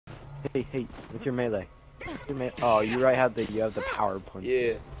Hey, what's your melee? Oh, you have the power punch.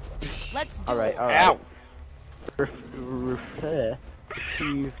 Yeah. Let's do Alright, it. alright.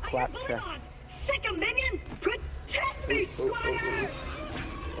 Receive clap check. Sick of minion! Protect me, Squire!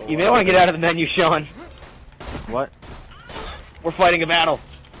 You may want to get out of the menu, Sean. What? We're fighting a battle.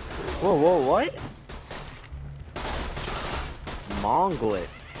 Whoa, what? Monglet.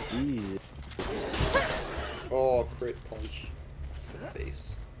 Jeez. Oh, crit punch. In the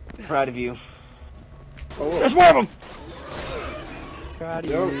face. Proud of you. Oh, whoa. There's more of them. Proud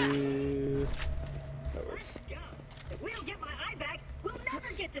of Nope. you. That works. If we don't get my eye back, we'll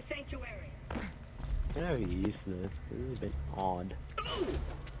never get to Sanctuary! I'm not even used to this. This is a bit odd.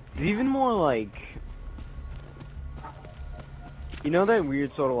 It's even more like... You know that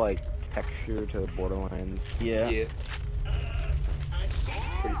weird sort of like texture to Borderlands? Yeah. Yeah.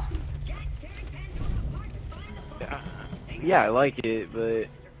 Pretty sweet. Yeah, I like it, but...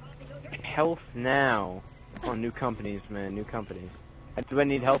 Health now. Oh, new companies, man, new companies. Do I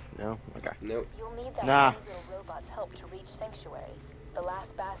need help? No? Okay. Nope. You'll need that Nah. little robot's help to reach Sanctuary, the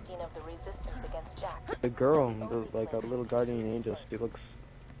last bastion of the resistance against Jack. The girl, like a little guardian angel, she looks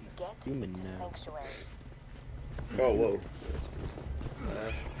Get human to now. Sanctuary. Oh, whoa.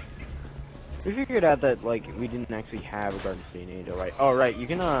 We figured out that like we didn't actually have a guardian angel, right? Oh, right. You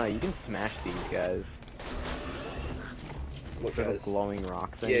can smash these guys. What Little guys? glowing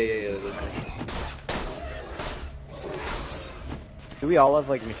rock thing. Yeah, those things. Do we all have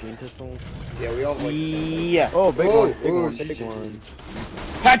like machine pistols? Yeah, we all like the same thing. Yeah. Oh, big Whoa, one, big oh, one, big shit. one.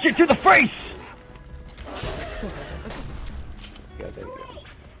 Patch it to the face. Yeah, there we go.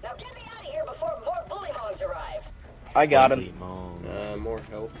 Now get me out of here before more bullymongs arrive! I got him. Holy moly. More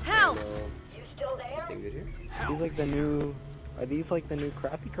health. Health! And, You still there? anything good here? Are these like the new? Are these like the new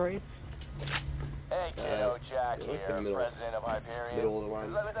crappy crates? Hey kiddo, Jack I like here, the middle- president of Hyperion. middle of the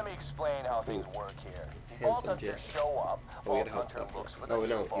line. Let me explain how things work here. It's Vault handsome, Hunters Jack. show up, Oh, we Vault gotta help Hunter that looks one. for the Oh, new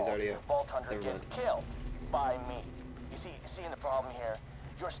no, he's vault. already out. Vault Hunter Never gets mind. killed by me. You see the problem here?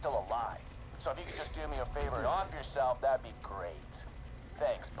 You're still alive. So if you could just do me a favor and arm yourself, that'd be great.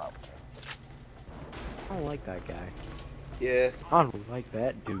 Thanks, Pumpkin. I don't like that guy. Yeah. I don't like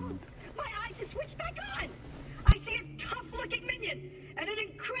that dude. My eyes just switched back on! I see a tough-looking minion and an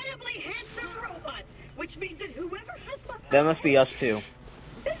incredibly handsome robot, which means that whoever has my That must be us too.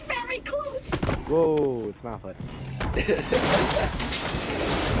 is very close! Whoa, it's Malphite.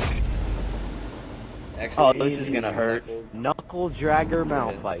 Actually, Oh, this is he's gonna hurt. Knuckle Dragger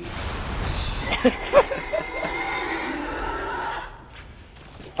Malphite.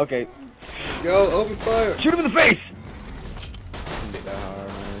 Okay. Go, open fire! Shoot him in the face.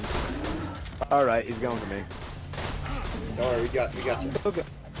 Alright, he's going for me. Don't worry, we got you. Okay.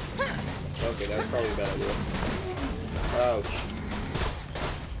 Okay, that was probably a bad idea. Ouch.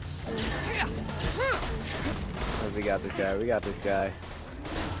 Oh, we got this guy.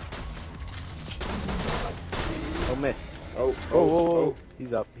 Oh, miss. Oh, Whoa.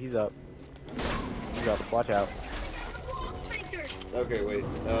 He's up. Watch out. Okay, wait.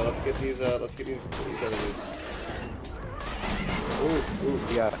 Let's get these other dudes. Ooh.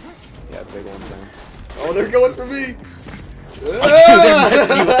 Yeah, big one down. Oh, they're going for me!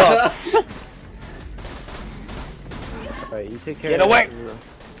 Alright, you take care Get of away! that.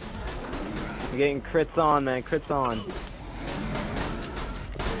 You're getting crits on, man. Crits on.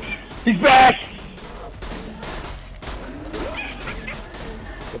 He's back.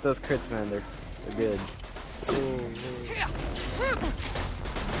 Get those crits, man. They're good.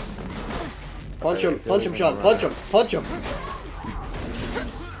 Punch him, Sean, punch him!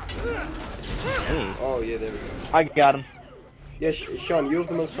 Hey. Oh, yeah, there we go. I got him. Yeah, Sean, you have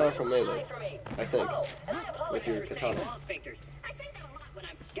the most powerful melee, I think, with your katana.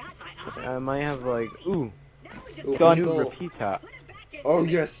 I might have like Ooh, gun pistol. repeat top. Oh,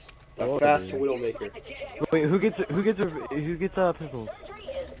 yes! A Oh, fast yeah. Widowmaker. Wait, who gets pistol? You get, I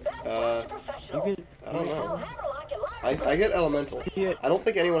don't know. I get elemental. Yeah. I don't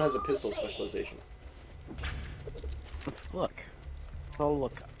think anyone has a pistol specialization. let's look. I'll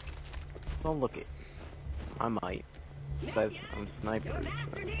look it. I might. But I'm sniper.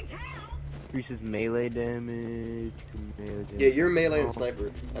 So. Increases melee damage. Yeah, you're melee and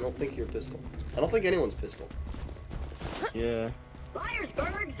sniper. I don't think you're pistol. I don't think anyone's pistol. Yeah.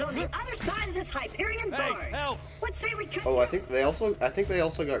 Liarsburg's on the other side of this Hyperion barn. help! What say we cut? Oh, I think they also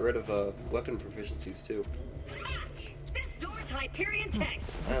got rid of weapon proficiencies too. This door's Hyperion tech.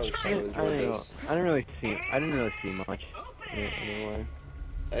 I always kind of enjoyed those. I didn't really see much. Anyway.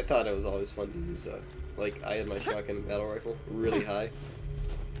 I thought it was always fun to use. Like I had my shotgun battle rifle really high,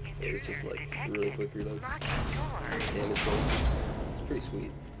 so it was just like really quick reloads, damage bonuses. It's pretty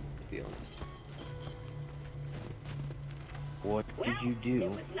sweet. be honest. What Well, did you do? It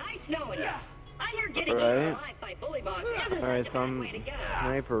was nice knowing you. I hear getting Alright. eaten alive by bully bogs isn't Alright, such a bad some way to go.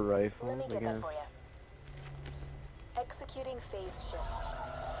 sniper Let me rifles get again. that for you. Executing phase shift.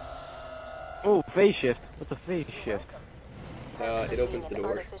 Oh, phase shift. What's a phase shift? Perks of It opens being the an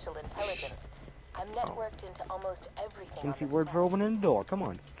door. artificial intelligence. I'm networked into almost everything on Fancy this word for planet. opening the door. Come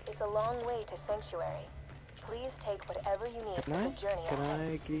on. It's a long way to Sanctuary. Please take whatever you need Can for I? the journey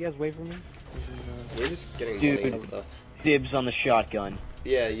ahead. Can you guys wait for me? We're just getting Dude. money and stuff. Dibs on the shotgun.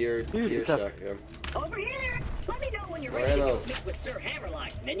 Yeah, your it's a- shotgun. Over here! Let me know when you're More ready to ammo. go meet with Sir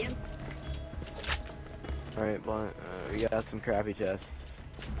Hammerlock, minion. Alright, but we got some crappy chests.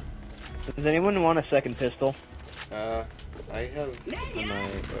 Does anyone want a second pistol? I have. Minion!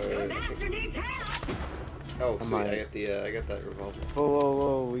 I Your master needs help! Oh, I sweet! might. I got that revolver. Whoa, whoa,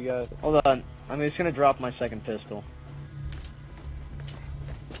 whoa, we got... Hold on. I'm just gonna drop my second pistol.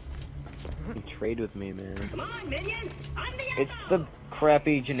 You trade with me, man. Come on, minion! I'm the It's ammo! the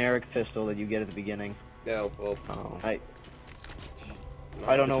crappy generic pistol that you get at the beginning. No, well, Oh.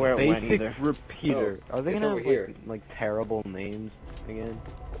 I don't know where it went Basic either. repeater. Oh, Are they it's gonna over have, here. like terrible names again?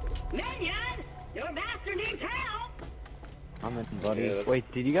 Minion! Your master needs help! I'm in, buddy. Yeah, that's-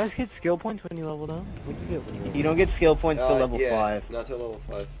 Wait, did you guys get skill points when you leveled up? What did you get when you leveled You don't get skill points till level yeah, 5. not till level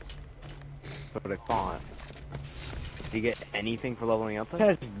 5. That's what I thought. Did you get anything for leveling up then? It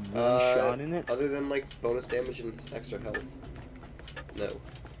has one shot in it. Other than like bonus damage and extra health. No.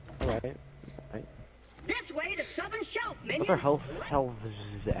 Alright. This way to Southern Shelf, What minion! the health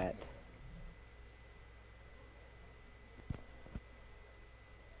is that?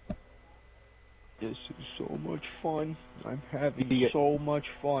 This is so much fun. I'm having so much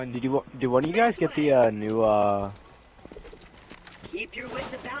fun. Did one of you guys get the new Keep your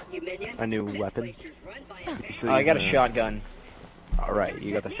wits about you, minion. a new This weapon? glaciers run by a band. So I got a Yeah. shotgun. Alright,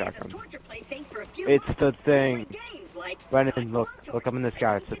 you got the Technique is shotgun. torture plaything for a few It's months the of thing. games like Brandon, look up in the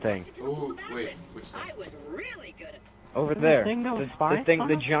sky, it's the thing. Ooh, wait, which thing? I was really good at Over The there. thing that was The spy thing,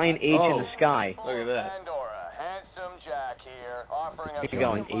 the stuff? giant H in Oh. the sky. Look at that. Pandora, handsome Jack here, offering a Keep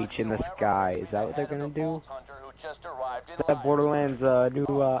going. H in the sky. Is that what they're gonna do? Is Is that Borderlands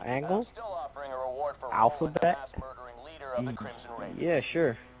new angle? Still offering a reward for Alphabet? rolling the mass-murdering leader of the Crimson Raiders. Yeah,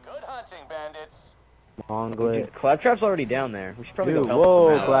 sure. Good hunting, bandits. Longlet. Dude, Claptrap's already down there. We should probably Dude, go help whoa,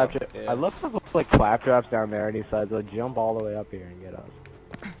 him out. Claptrap. Yeah. I love how like Claptrap's down there and he decides to jump all the way up here and get us.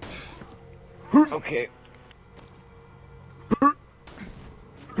 Okay.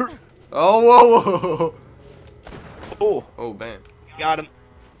 Oh, whoa, whoa! Oh, Oh, bam. got him.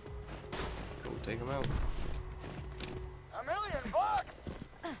 Go take him out. $1 million bucks.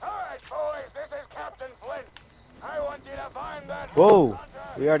 All right, boys, this is Captain Flint. I want you to find that. Whoa, hunter.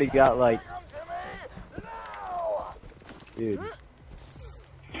 we already got like, Bring 'em to me now. dude.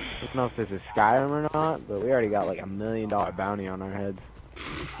 I don't know if this is Skyrim or not, but we already got like $1 million bounty on our heads.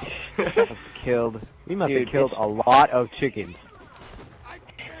 We must Dude, have killed it's- a lot of chickens.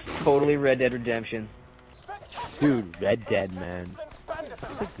 Totally Red Dead Redemption. Spectacular. Dude, Red Dead, man. Flint's bandits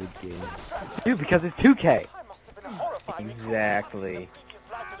It's a attack. good game. Traps. Dude, because it's 2K. I must have been horrifyingly cruel Exactly. in a previous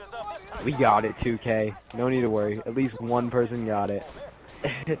life to deserve this kind We of got it, 2K. No need to worry. At least one person got it.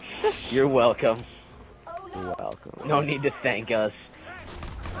 You're welcome. You're welcome. No need to thank us.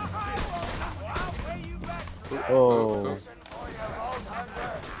 Oh. Listen for your vault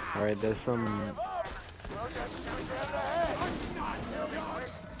hunter. Alright, there's some... We'll just shoot you in the head. It'll be quick,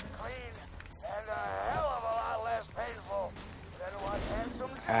 clean, and a hell of a lot less painful than what handsome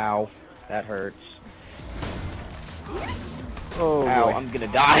Jack Ow. will do. That hurts. Oh, Ow, boy. I'm gonna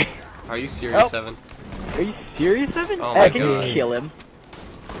die. Are you serious, Oh. Evan? Are you serious, Evan? Oh Hey, my can God. you kill him?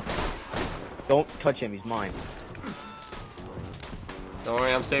 Don't touch him, he's mine. Don't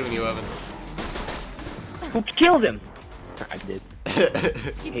worry, I'm saving you, Evan. Who killed him? I did.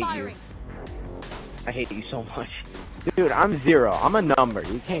 Hate you. I hate you so much. Dude, I'm 0. I'm a number.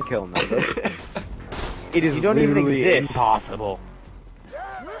 You can't kill numbers. It is You don't even literally exist. impossible.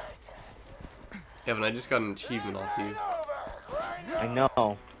 Damn it! Evan, I just got an achievement off you. Over, I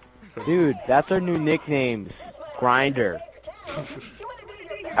know. Dude, that's our new nicknames. Grinder.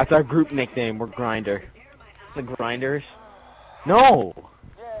 That's our group nickname. We're Grinder. The grinders. No!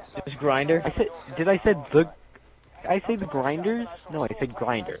 Yes, Just grinder. I said, did I say the... I say the Grinders? No, I said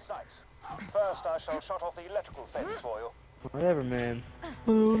Grinder. First, I shall shut off the electrical fence for you. Whatever, man. I'm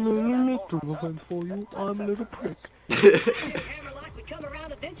a little prick. Hammerlock would come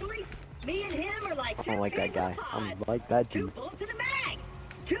around eventually. Me and him are like I two don't like that peas in a guy. pod. I'm like that Two dude. bullets in the mag.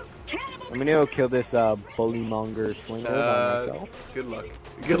 Two cannibal. I'm gonna go kill this bullymonger slinger by myself. Good luck.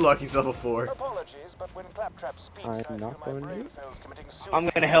 Good luck, he's level 4. Apologies. apologies, but when Claptrap speaks, I'm I feel not my going brain to. cells committing I'm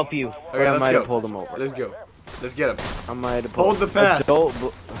gonna help you. Okay, But I let's might go. have pulled him over. Let's go. Let's get him. I might have pulled. Hold the pass. Adult.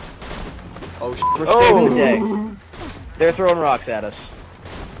 Oh, We're saving the day. They're throwing rocks at us.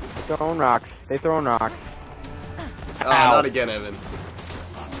 They're throwing rocks. They throwing rocks. Oh, Ow. not again, Evan.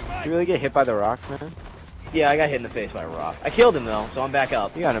 Did you really get hit by the rocks, man? Yeah, I got hit in the face by a rock. I killed him though, so I'm back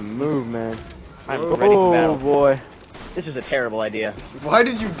up. You gotta move, man. I'm ready for battle. Oh boy. This is a terrible idea. Why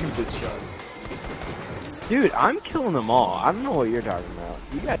did you do this, Sean? Dude, I'm killing them all. I don't know what you're talking about.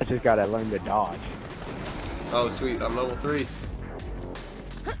 You guys just gotta learn to dodge. Oh, sweet. I'm level 3.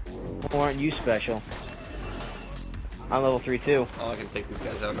 Or aren't you special? I'm level 3 too. Oh, I can take these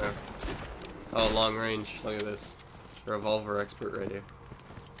guys out now. Oh, long range. Look at this. Revolver expert right here.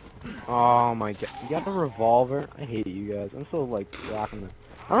 Oh my god. You got a revolver? I hate you guys. I'm so like rocking the.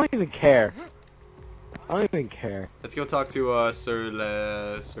 I don't even care. I don't even care. Let's go talk to Sir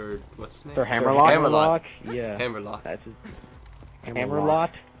what's his name? Sir Hammerlock? Hammerlock. Yeah. Hammerlock. That's his.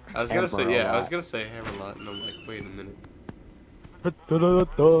 Hammerlock? I was gonna say, yeah, I was Hammerlock. gonna say Hammerlock, and I'm like, wait a minute. I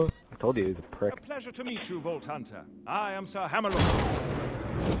told you he was a prick. A pleasure to meet you, Vault Hunter. I am Sir Hammerlock.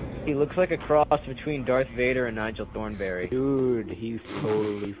 He looks like a cross between Darth Vader and Nigel Thornberry. Dude, he's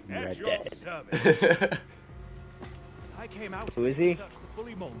totally from At Red your Dead. service. I came out Who is he? to search the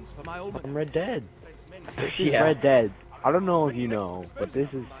bully moles for my old From Red Dead. This is Yeah. Red Dead. I don't know if you know, but this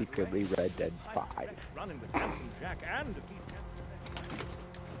is secretly Red Dead 5. running with Handsome Jack and defeat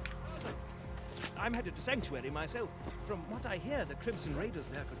I'm headed to Sanctuary myself. From what I hear, the Crimson Raiders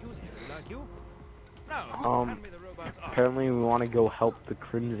there could use a hero like you. Now, hand me the robot's arm. Apparently we want to go help the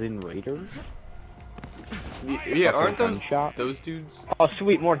Crimson Raiders. Yeah, aren't those Gunshot. dudes? Oh,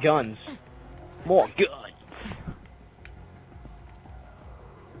 sweet, more guns. More guns.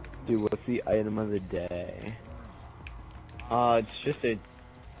 Dude, what's the item of the day? It's just a...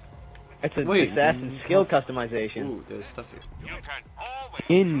 It's a Wait. assassin skill customization. Ooh, there's stuff here.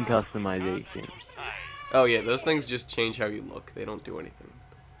 In customization. Oh yeah, those things just change how you look. They don't do anything.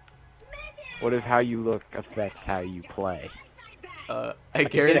 What if how you look affects how you play? I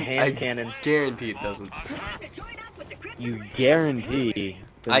get a hand cannon. guarantee it doesn't. You guarantee?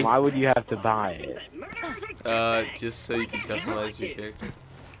 Then I- why would you have to buy it? Just so you can customize your character.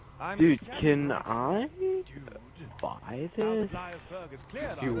 Dude, can I buy this?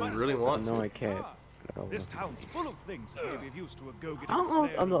 If you really want No, to. I can't. No. This town's full of things I may be used to a go-getting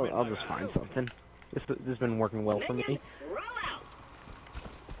I'll just find something. This has been working well for me.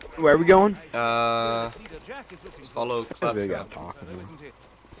 Where are we going? Just follow I really Claptrap. gotta talk to him.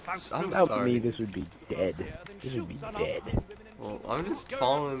 I'm Without sorry. me, this would be dead. This would be dead. Well, I'm just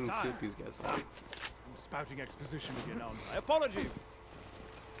following and see what these guys want. I'm spouting exposition again, aren't I? Apologies.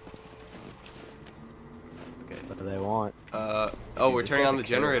 Okay. What do they want? Oh, we're turning on the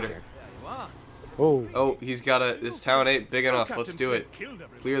generator. There you are. Oh. Oh, he's got a. This town ain't big enough. Let's do it. Killed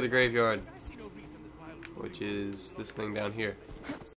everyone. Clear the graveyard, I see no reason that wild which is this thing down here.